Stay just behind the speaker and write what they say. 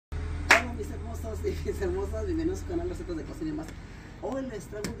hermosos y mis hermosas, bienvenidos a su canal Recetas de Cocina y Más. Hoy les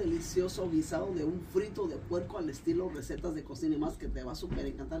traigo un delicioso guisado de un frito de puerco al estilo Recetas de Cocina y Más, que te va a súper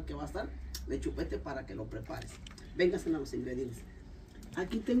encantar, que va a estar de chupete para que lo prepares. Vénganse a los ingredientes.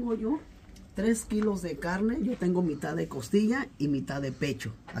 Aquí tengo yo 3 kilos de carne. Yo tengo mitad de costilla y mitad de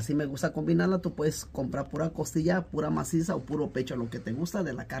pecho. Así me gusta combinarla. Tú puedes comprar pura costilla, pura maciza o puro pecho, lo que te gusta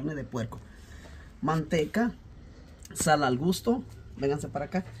de la carne de puerco. Manteca, sal al gusto. Vénganse para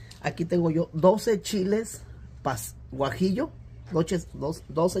acá. Aquí tengo yo 12 chiles guajillo,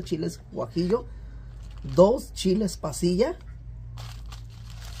 12 chiles guajillo, 2 chiles pasilla.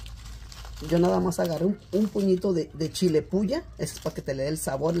 Yo nada más agarré un puñito de chile puya. Ese es para que te le dé el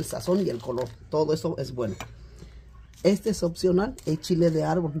sabor, el sazón y el color. Todo eso es bueno. Este es opcional, el chile de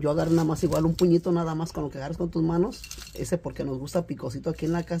árbol. Yo agarré nada más igual un puñito nada más con lo que agarras con tus manos. Ese porque nos gusta picosito aquí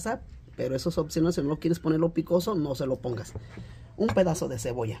en la casa. Pero eso es opcional. Si no quieres ponerlo picoso, no se lo pongas. Un pedazo de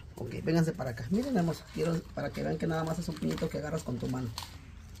cebolla. Ok, vénganse para acá. Miren, hermosos, quiero para que vean que nada más es un puñito que agarras con tu mano.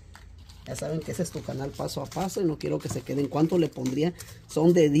 Ya saben que ese es tu canal paso a paso y no quiero que se queden. ¿Cuánto le pondría?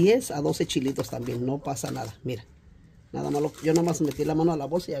 Son de 10 a 12 chilitos también, no pasa nada. Mira, nada más yo nada más metí la mano a la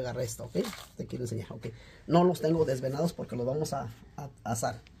bolsa y agarré esto, ¿ok? Te quiero enseñar, ¿ok? No los tengo desvenados porque los vamos a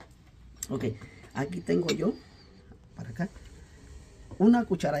asar. Ok, aquí tengo yo, para acá, una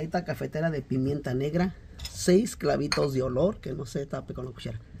cucharadita cafetera de pimienta negra, 6 clavitos de olor, que no se tape con la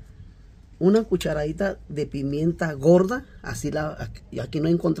cuchara. Una cucharadita de pimienta gorda, así aquí no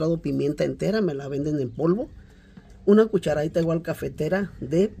he encontrado pimienta entera, me la venden en polvo. Una cucharadita igual cafetera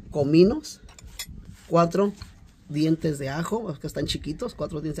de cominos, 4 dientes de ajo, que están chiquitos,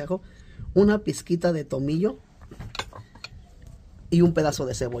 4 dientes de ajo, una pizquita de tomillo y un pedazo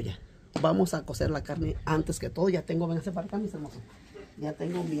de cebolla. Vamos a cocer la carne antes que todo. Ya tengo, vénganse para acá, mis hermosos. Ya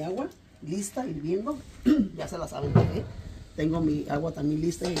tengo mi agua lista, hirviendo, ya se la saben, ¿ok? Tengo mi agua también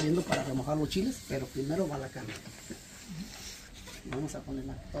lista hirviendo para remojar los chiles, pero primero va la carne. Vamos a poner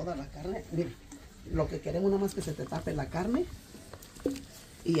toda la carne. Miren, lo que queremos nada más que se te tape la carne.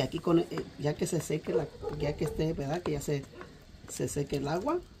 Y aquí ya que se seque, ya que esté, ¿verdad? Que ya se seque el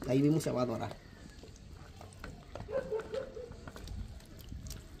agua, ahí mismo se va a dorar.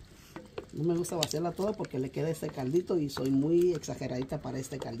 No me gusta vaciarla toda porque le queda este caldito y soy muy exageradita para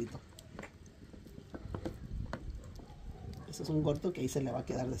este caldito. Este es un gordo que ahí se le va a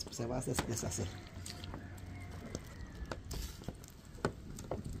quedar después, se va a deshacer.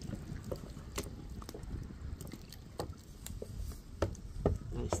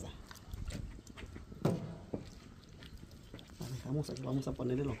 Ahí está. La dejamos aquí, vamos a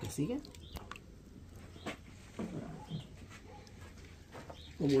ponerle lo que sigue.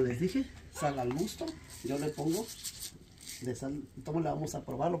 Como les dije, sal al gusto. Yo le pongo de sal. ¿Cómo le vamos a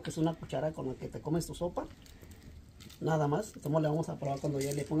probar? Lo que es una cuchara con la que te comes tu sopa. Nada más. ¿Cómo le vamos a probar cuando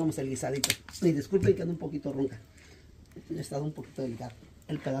ya le pongamos el guisadito? Y disculpen que anda un poquito ronca. He estado un poquito delicado.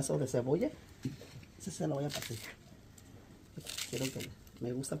 El pedazo de cebolla. Ese se lo voy a partir. Quiero que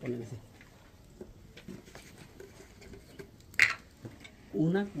me gusta poner ese.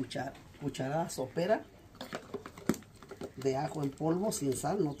 Una cucharada sopera de ajo en polvo sin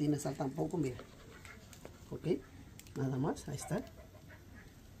sal, no tiene sal tampoco, mira. Ok, nada más, ahí está.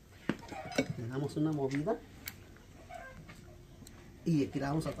 Le damos una movida y aquí la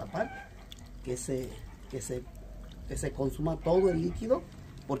vamos a tapar, que se consuma todo el líquido,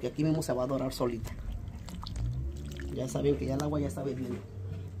 porque aquí mismo se va a dorar solita. Ya saben que ya el agua ya está hirviendo.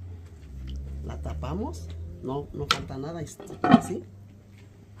 La tapamos, no falta nada, está así.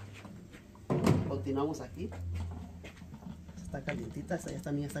 Continuamos aquí. Está calientita, esta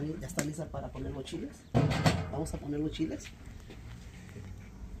ya está lista para poner los chiles. Vamos a poner los chiles.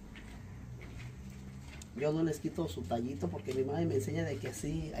 Yo no les quito su tallito porque mi madre me enseña de que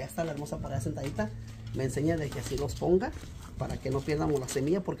así, allá está la hermosa por allá sentadita, me enseña de que así los ponga para que no pierdamos la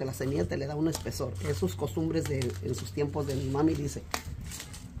semilla, porque la semilla te le da un espesor. Es sus costumbres en sus tiempos de mi mami, dice.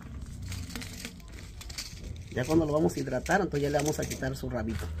 Ya cuando lo vamos a hidratar, entonces ya le vamos a quitar su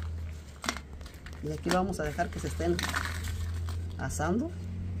rabito. Y aquí lo vamos a dejar que se estén asando.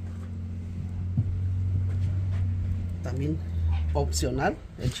 También opcional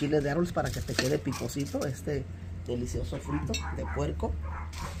el chile de árbol para que te quede picosito este delicioso frito de puerco.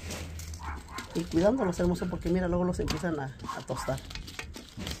 Y cuidándolos, hermosos, porque mira, luego los empiezan a tostar.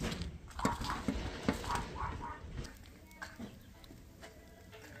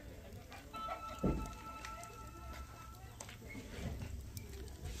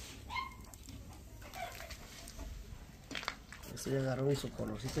 Ya agarró su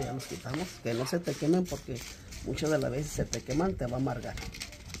colorcito, ya los quitamos. Que no se te quemen porque muchas de las veces se te queman, te va a amargar.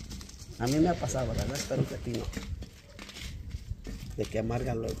 A mí me ha pasado, ¿verdad? Espero que a ti no. De que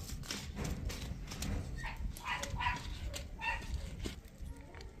amarga luego.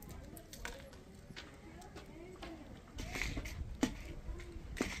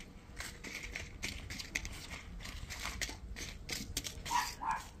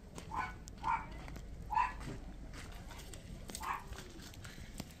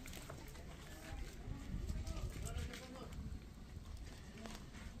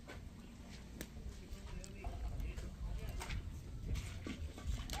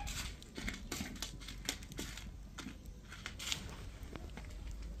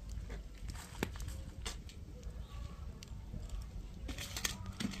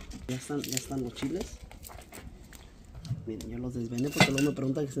 Ya están los chiles. Miren, yo los desvené porque luego me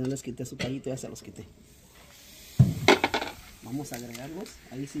preguntan que si no les quité su tallito, ya se los quité. Vamos a agregarlos.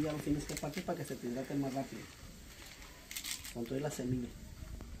 Ahí sí ya los tienes que partir para que se te hidraten más rápido. Con toda la semilla.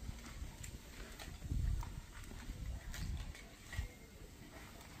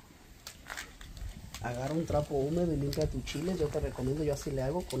 Agarra un trapo húmedo y limpia tus chiles. Yo te recomiendo, yo así le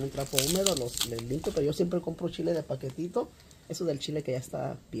hago, con un trapo húmedo les limpio, pero yo siempre compro chile de paquetito. Eso del chile que ya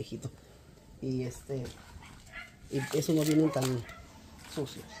está viejito. Y eso no vienen tan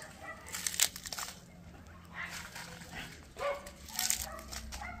sucios.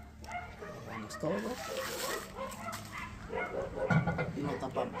 Agarramos todo y lo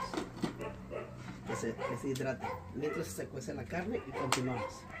tapamos. Que se hidrate. Mientras se cuece la carne y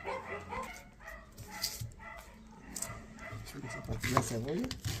continuamos. Vamos a partir la cebolla.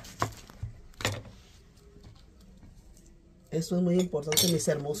 Esto es muy importante, mis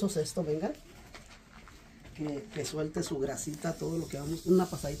hermosos, esto, vengan. Que suelte su grasita, todo lo que vamos. Una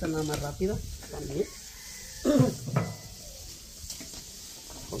pasadita nada más rápida también.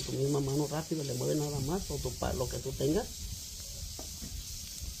 Con tu misma mano rápido le mueve nada más, o lo que tú tengas.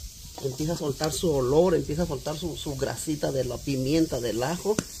 Empieza a soltar su olor, empieza a soltar su grasita de la pimienta, del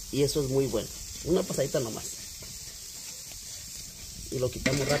ajo. Y eso es muy bueno. Una pasadita nomás. Y lo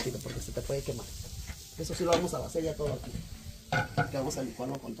quitamos rápido porque se te puede quemar. Eso sí lo vamos a vaciar ya todo aquí. Que vamos a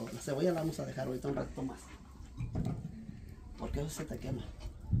licuarlo con todo. La cebolla la vamos a dejar ahorita un rato más. Porque eso se te quema.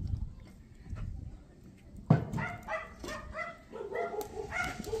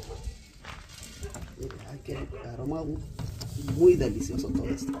 Ay, qué aroma muy delicioso todo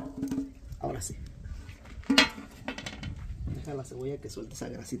esto. Ahora sí. Deja la cebolla que suelte esa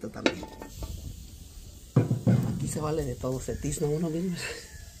grasita también. Aquí se vale de todo. Se tizna uno mismo.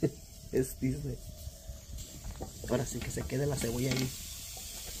 Es tizne. Ahora sí que se quede la cebolla ahí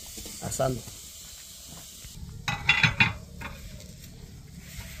asando.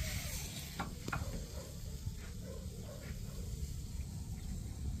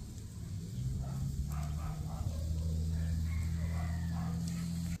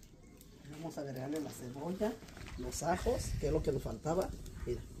 Vamos a agregarle la cebolla, los ajos, que es lo que nos faltaba.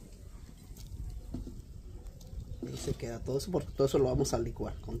 Mira. Ahí se queda todo eso, porque todo eso lo vamos a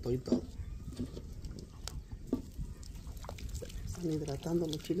licuar con todo y todo. Están hidratando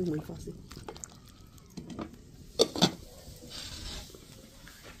los chiles muy fácil.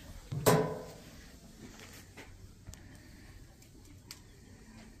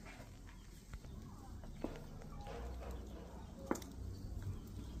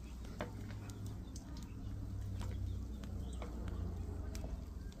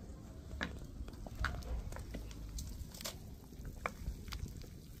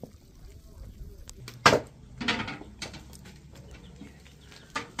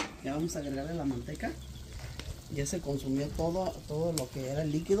 Ya vamos a agregarle la manteca. Ya se consumió todo lo que era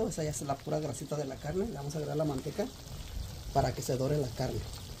el líquido. Esa ya es la pura grasita de la carne. Le vamos a agregar la manteca para que se dore la carne.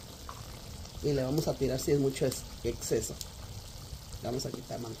 Y le vamos a tirar si es mucho exceso. Le vamos a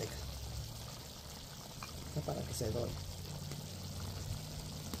quitar manteca. Para que se dore.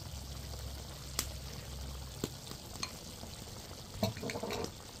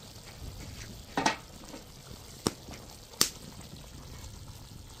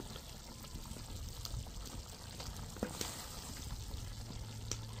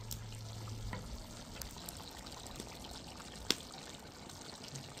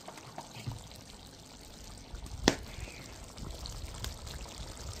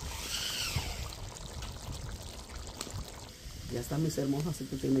 Ya está, mis hermosas, así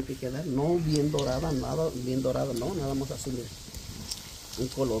que tiene que quedar, no bien dorada, nada bien dorada, no, nada más así, mira, un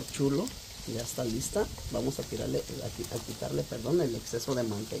color chulo. Ya está lista. Vamos a tirarle, a quitarle, perdón, el exceso de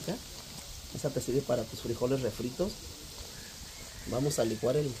manteca. Esa te sirve para tus frijoles refritos. Vamos a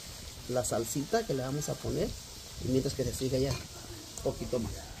licuar la salsita que le vamos a poner, y mientras que se siga ya un poquito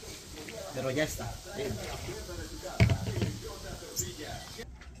más, pero ya está.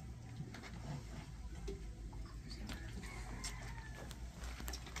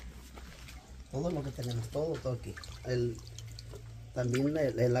 Todo lo que tenemos, todo aquí. También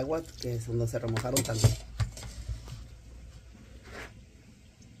el agua que es donde se remojaron también.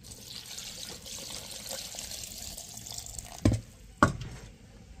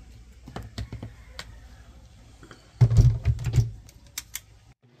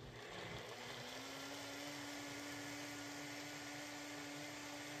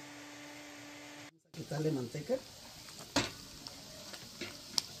 Quitarle manteca.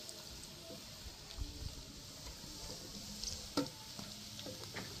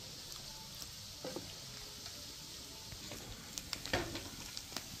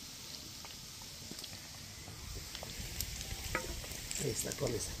 Ahí está,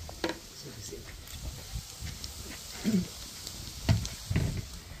 con esa. Suficiente.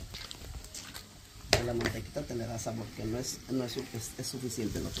 La mantequita te le da sabor, que es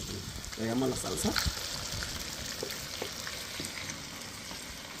suficiente lo que le llamo la salsa.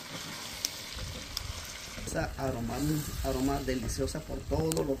 Esa aroma deliciosa por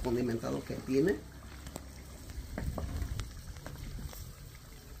todo lo condimentado que tiene.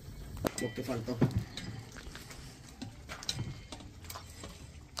 Lo que faltó.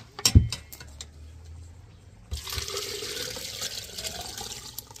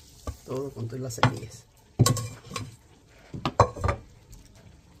 Todo con todas las semillas.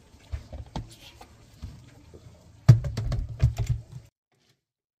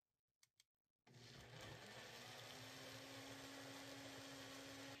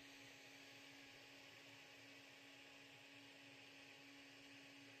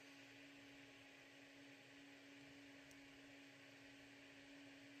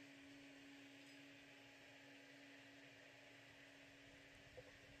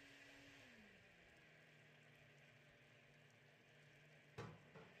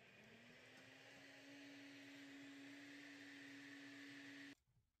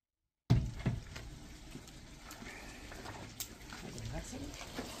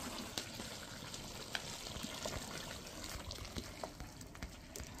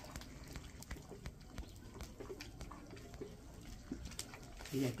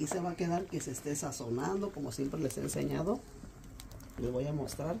 Y aquí se va a quedar que se esté sazonando, como siempre les he enseñado. Les voy a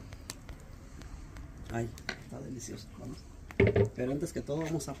mostrar. Ay, está delicioso. Vamos. Pero antes que todo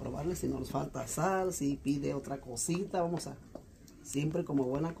vamos a probarle si nos falta sal, si pide otra cosita. Siempre como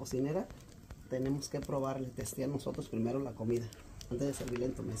buena cocinera, tenemos que probarle, testear nosotros primero la comida, antes de servirle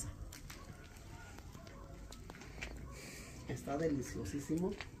en tu mesa. Está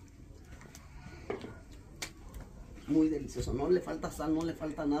deliciosísimo. Muy delicioso, no le falta sal, no le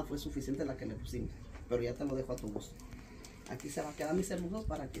falta nada, fue suficiente la que le pusimos, pero ya te lo dejo a tu gusto. Aquí se va a quedar, mis hermosos,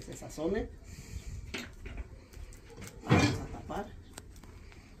 para que se sazone. Vamos a tapar.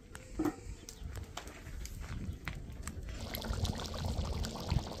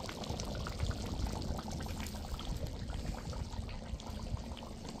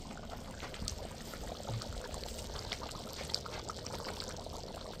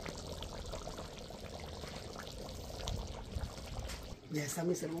 Ya está,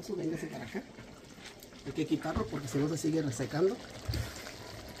 mis hermosos, vénganse para acá. Hay que quitarlo porque si no se sigue resecando.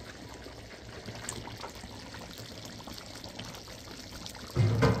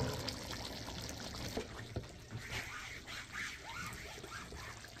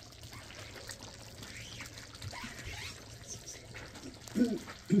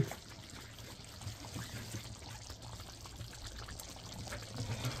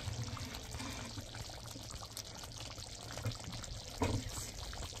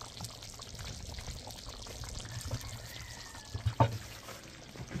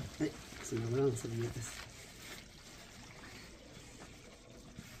 Se me abran las servilletas.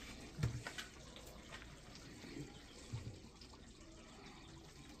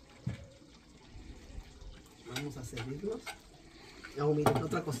 Vamos a servirlos. Oh, miren,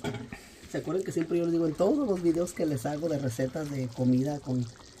 otra cosa. ¿Se acuerdan que siempre yo les digo en todos los videos que les hago de recetas de comida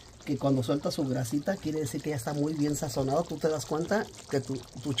que cuando suelta su grasita quiere decir que ya está muy bien sazonado? Tú te das cuenta que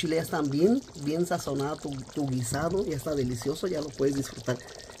tu chile ya está bien sazonado, tu guisado ya está delicioso, ya lo puedes disfrutar.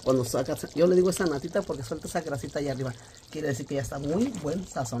 Cuando sacas, yo le digo esa natita porque suelta esa grasita allá arriba, quiere decir que ya está muy buen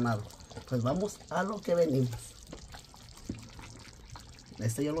sazonado. Pues vamos a lo que venimos.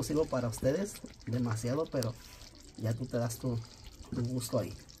 Este yo lo sirvo para ustedes demasiado, pero ya tú te das tu gusto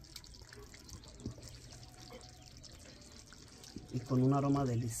ahí. Y con un aroma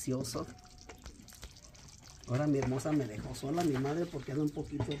delicioso. Ahora mi hermosa me dejó sola, mi madre, porque anda un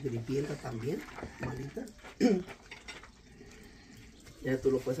poquito gripienta también, malita. Ya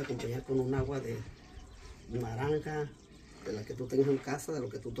tú lo puedes acompañar con un agua de naranja, de la que tú tengas en casa, de lo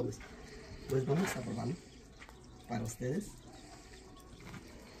que tú tomes. Pues vamos a probarlo para ustedes.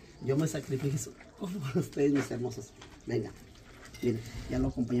 Yo me sacrifico por ustedes, mis hermosos. Venga, miren, ya lo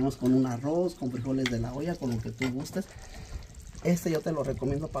acompañamos con un arroz, con frijoles de la olla, con lo que tú gustes. Este yo te lo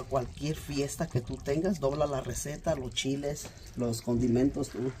recomiendo para cualquier fiesta que tú tengas. Dobla la receta, los chiles, los condimentos,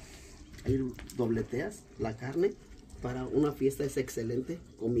 tú ahí dobleteas la carne. Para una fiesta es excelente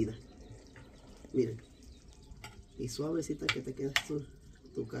comida. Miren, y suavecita que te queda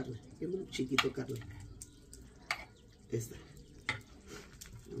tu carne. Es un chiquito carne. Esta.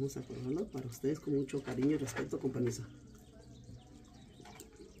 Vamos a probarlo para ustedes con mucho cariño y respeto, con permiso.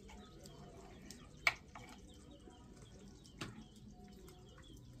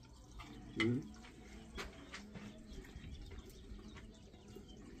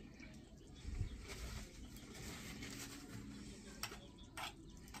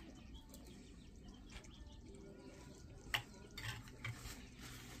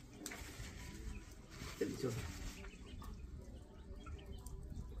 deliciosa.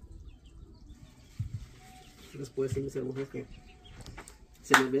 Les puedo decir, mis hermosos, que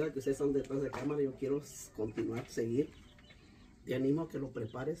se me olvida que ustedes están detrás de cámara. Yo quiero continuar, seguir. Te animo a que lo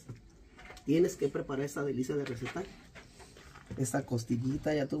prepares. Tienes que preparar esta delicia de receta. Esta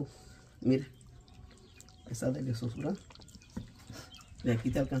costillita, ya tú, mira, esta deliciosura. De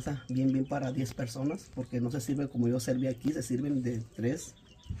aquí te alcanza bien para 10 personas, porque no se sirve como yo serví aquí, se sirven de 3,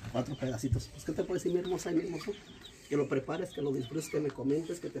 4 pedacitos. Pues, ¿qué te puedo decir, mi hermosa y mi hermoso? Que lo prepares, que lo disfrutes, que me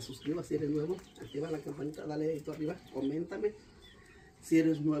comentes, que te suscribas si eres nuevo. Activa la campanita, dale dedito arriba, coméntame si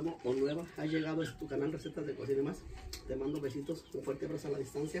eres nuevo o nueva. Has llegado a tu canal Recetas de Cocina y Más. Te mando besitos, un fuerte abrazo a la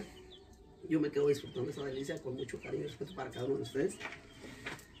distancia. Yo me quedo disfrutando de esa delicia con mucho cariño y respeto para cada uno de ustedes.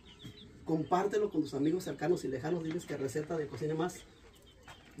 Compártelo con tus amigos cercanos y lejanos. Diles que Receta de Cocina y Más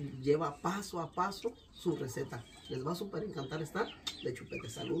lleva paso a paso su receta. Les va a súper encantar estar de chupete.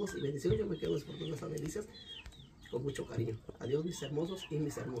 Saludos y bendiciones. Yo me quedo disfrutando de esas delicias con mucho cariño. Adiós, mis hermosos y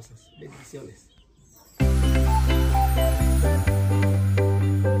mis hermosas. Bendiciones.